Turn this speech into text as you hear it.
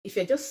If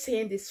you're just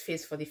seeing this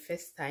face for the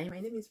first time, my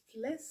name is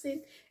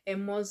Blessing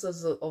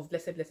Emozozo of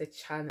Blessed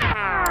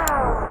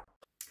channel.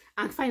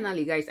 And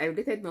finally, guys, I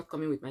regretted not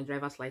coming with my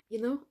driver's license.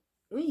 You know,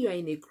 when you are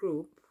in a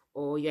group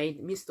or you're in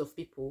the midst of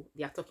people,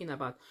 they are talking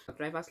about a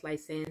driver's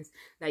license,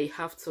 that you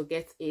have to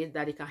get it,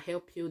 that they can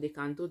help you, they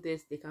can do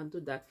this, they can do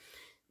that.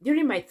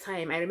 During my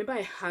time, I remember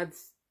I had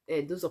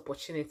those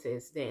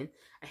opportunities. Then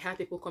I had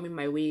people coming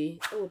my way.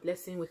 Oh,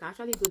 Blessing, we can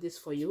actually do this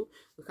for you.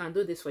 We can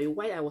do this for you.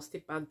 While I was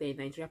still back there in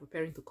Nigeria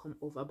preparing to come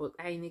over, but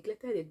I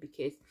neglected it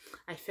because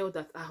I felt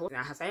that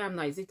as I am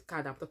now, is it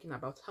car that I'm talking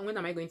about? When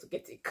am I going to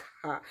get a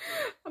car?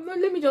 I'm not.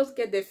 Let me just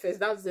get there first.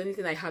 That's the only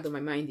thing I had on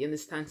my mind. You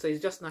understand? So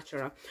it's just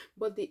natural.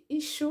 But the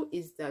issue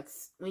is that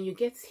when you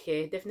get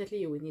here, definitely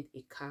you will need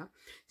a car.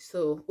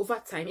 So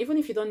over time, even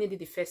if you don't need it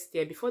the first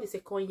year, before the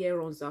second year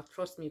runs out,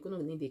 trust me, you're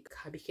gonna need a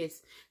car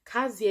because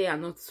cars here are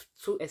not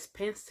too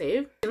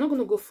expensive. You're not going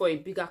to go for a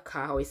bigger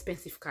car or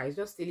expensive car. It's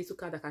just a little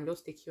car that can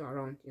just take you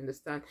around, you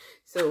understand?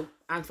 So,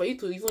 and for you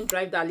to even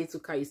drive that little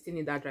car, you still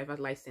need that driver's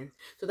license.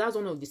 So that's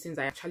one of the things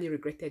I actually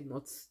regretted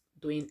not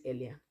doing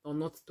earlier, or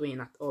not doing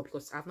at all,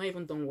 because I've not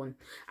even done one.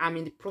 I'm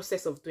in the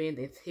process of doing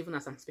it even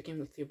as I'm speaking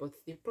with you, but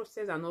the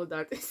process and all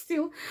that,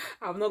 still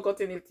I've not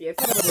gotten it yet.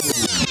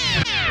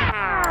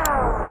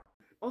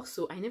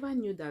 Also, I never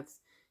knew that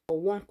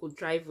one could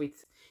drive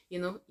with, you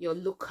know, your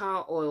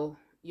local or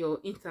your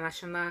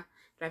international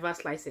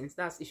driver's license.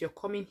 That's if you're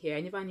coming here. I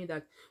never knew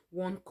that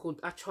one could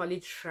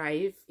actually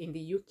drive in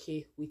the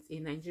UK with a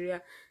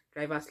Nigeria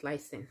driver's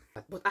license.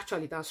 But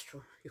actually, that's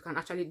true. You can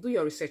actually do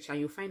your research and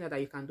you find out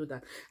that you can do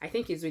that. I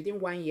think it's within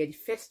 1 year, the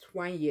first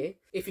 1 year.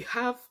 If you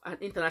have an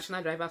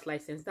international driver's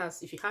license,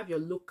 that's if you have your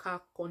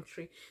local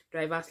country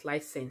driver's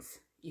license.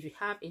 If you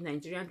have a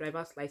Nigerian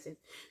driver's license,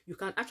 you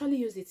can actually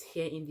use it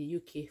here in the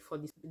UK for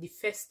the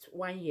first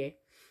 1 year.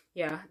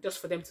 Yeah, just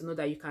for them to know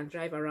that you can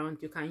drive around.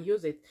 You can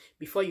use it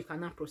before you can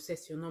now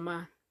process your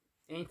normal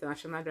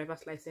international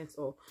driver's license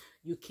or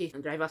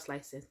UK driver's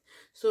license.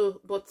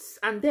 So,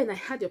 and then I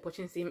had the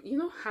opportunity. You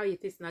know how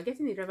it is now,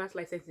 getting a driver's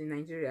license in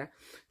Nigeria,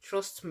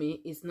 trust me,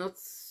 is not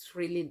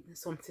really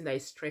something that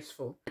is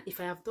stressful. If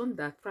I have done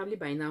that, probably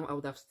by now I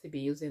would have still be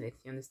using it,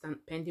 you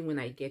understand, pending when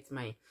I get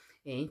my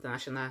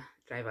international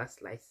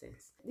driver's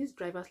license. This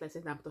driver's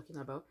license I'm talking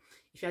about,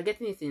 if you are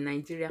getting it in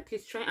Nigeria,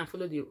 please try and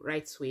follow the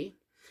right way.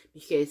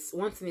 Because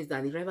one thing is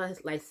that the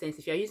driver's license,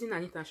 if you're using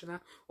an international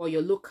or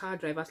your local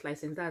driver's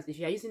license, that's if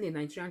you're using a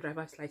Nigerian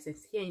driver's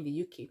license here in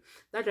the UK,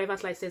 that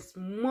driver's license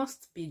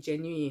must be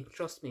genuine,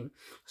 trust me.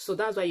 So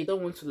that's why you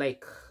don't want to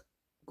like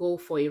go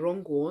for a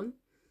wrong one.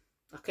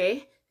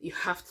 Okay, you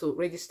have to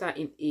register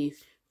in a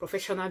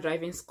professional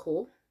driving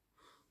school,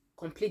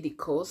 complete the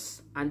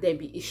course, and then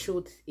be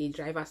issued a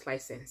driver's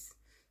license.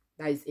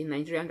 That is a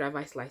Nigerian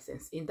driver's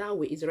license. In that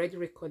way, it's already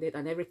recorded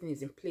and everything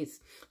is in place.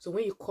 So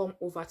when you come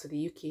over to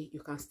the UK,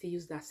 you can still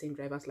use that same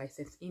driver's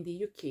license in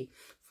the UK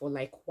for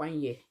like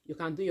 1 year. You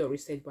can do your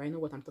research, but I know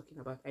what I'm talking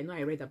about. I know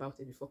I read about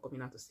it before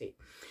coming out to say it.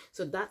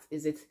 So that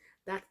is it.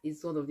 That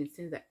is one of the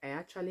things that I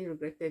actually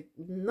regretted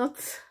not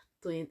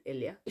doing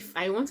earlier. If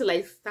I want to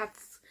like start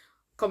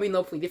coming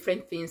up with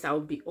different things, I will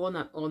be on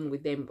and on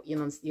with them, you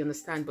know, you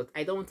understand, but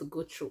I don't want to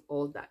go through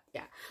all that.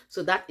 Yeah,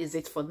 so that is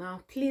it for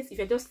now. Please, if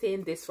you're just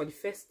saying this for the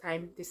first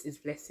time, this is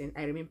Blessing.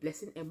 I remain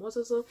Blessing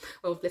Emozozo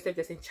of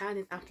Blessing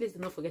channel, and please do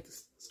not forget to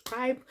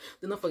subscribe,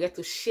 do not forget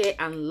to share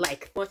and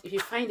like. But if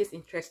you find this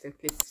interesting,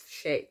 please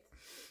share it.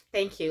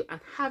 Thank you and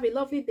have a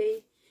lovely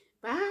day.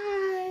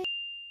 Bye.